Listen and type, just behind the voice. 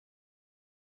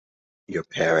your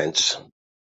parents,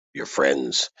 your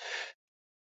friends,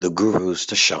 the gurus,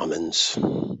 the shamans,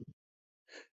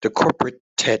 the corporate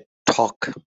TED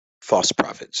talk, false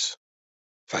prophets,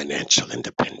 financial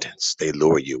independence. They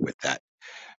lure you with that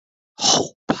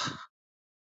hope,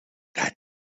 that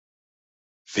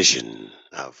vision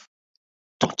of,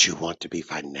 don't you want to be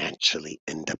financially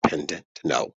independent?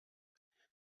 No,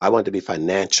 I want to be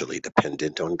financially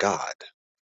dependent on God.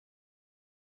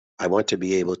 I want to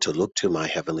be able to look to my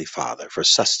Heavenly Father for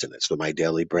sustenance, for my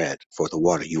daily bread, for the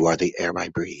water. You are the air I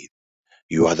breathe.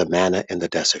 You are the manna in the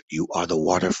desert. You are the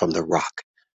water from the rock,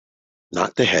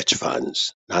 not the hedge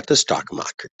funds, not the stock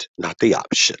market, not the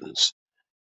options,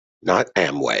 not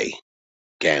Amway,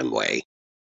 Gamway,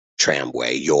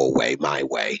 Tramway, your way, my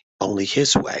way, only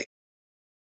His way.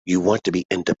 You want to be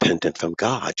independent from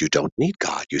God. You don't need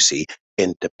God. You see,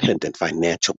 independent,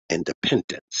 financial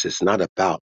independence is not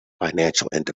about financial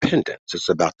independence. It's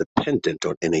about dependent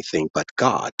on anything but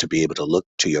God to be able to look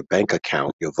to your bank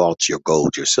account, your vaults, your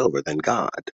gold, your silver, than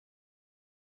God.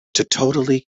 To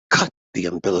totally cut the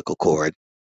umbilical cord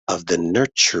of the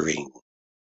nurturing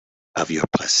of your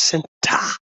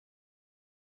placenta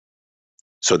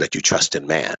so that you trust in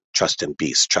man, trust in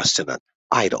beast, trust in an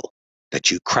idol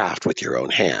that you craft with your own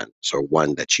hands, or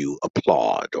one that you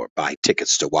applaud or buy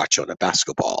tickets to watch on a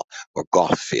basketball or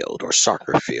golf field or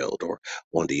soccer field or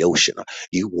on the ocean.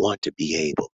 You want to be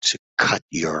able to cut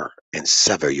your and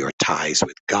sever your ties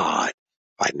with God.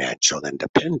 Financial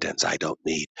independence. I don't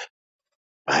need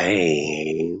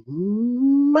fame.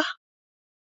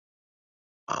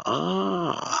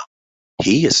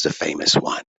 He is the famous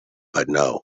one. But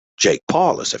no, Jake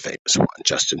Paul is the famous one.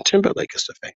 Justin Timberlake is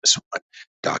the famous one.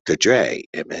 Dr. Dre,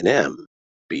 Eminem,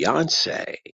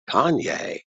 Beyonce,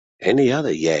 Kanye, any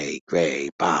other yay, gray,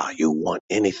 bah. You want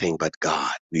anything but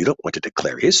God. You don't want to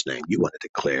declare his name. You want to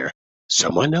declare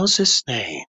someone else's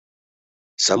name,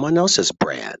 someone else's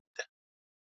brand,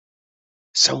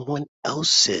 someone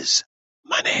else's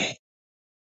money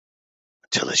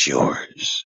until it's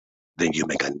yours. Then you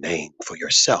make a name for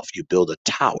yourself. You build a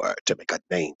tower to make a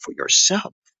name for yourself,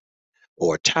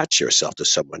 or attach yourself to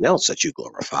someone else that you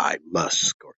glorify,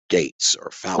 Musk or Gates or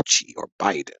Fauci or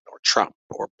Biden or Trump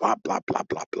or blah, blah, blah,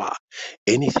 blah, blah.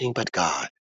 Anything but God.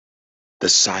 The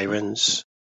sirens,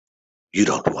 you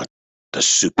don't want the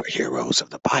superheroes of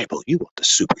the Bible. You want the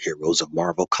superheroes of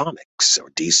Marvel Comics or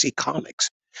DC Comics.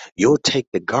 You'll take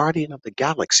the guardian of the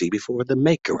galaxy before the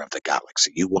maker of the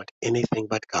galaxy. You want anything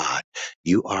but God.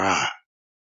 You are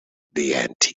the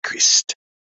Antichrist.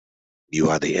 You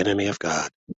are the enemy of God,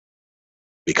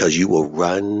 because you will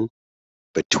run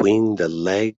between the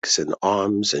legs and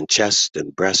arms and chest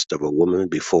and breast of a woman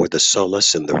before the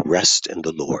solace and the rest in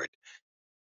the Lord.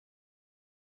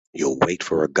 You'll wait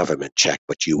for a government check,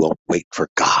 but you won't wait for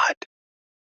God.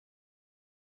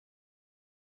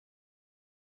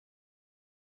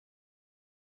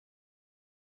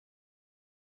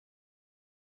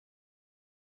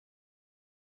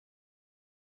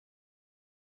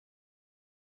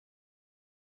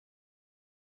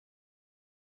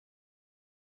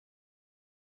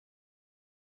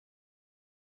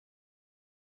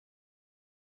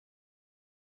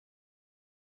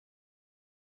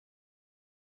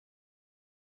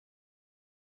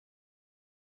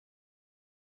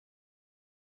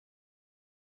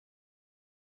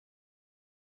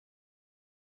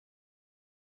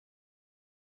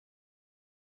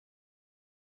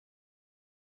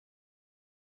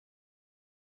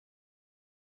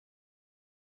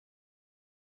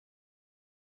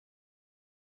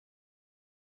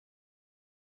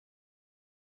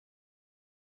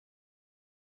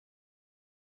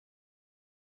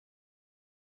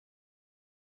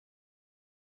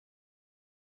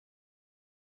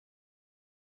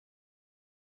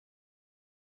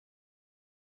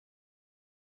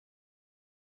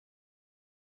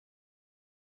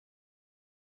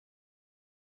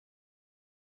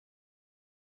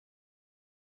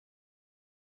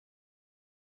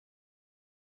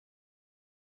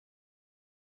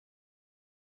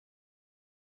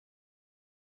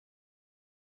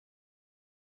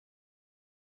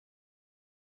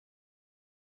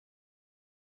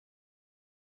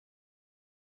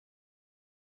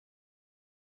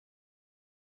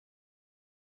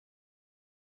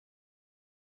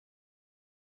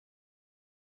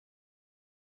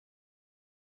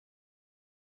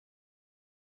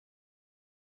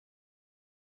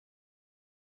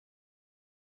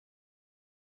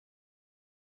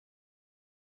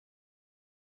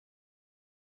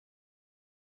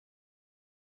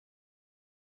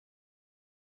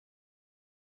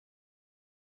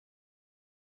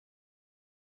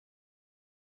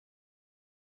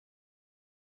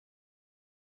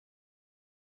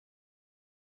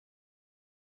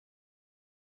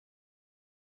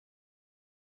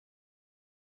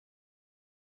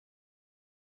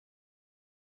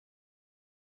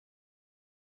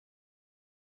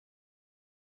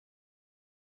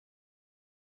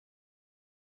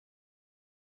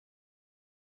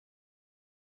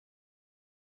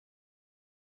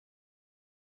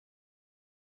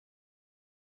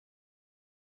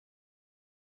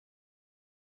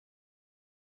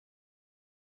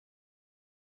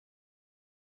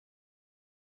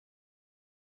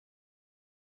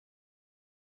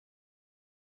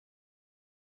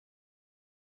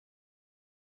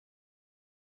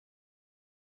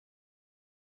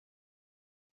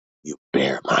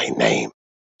 my name.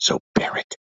 So bear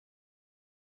it.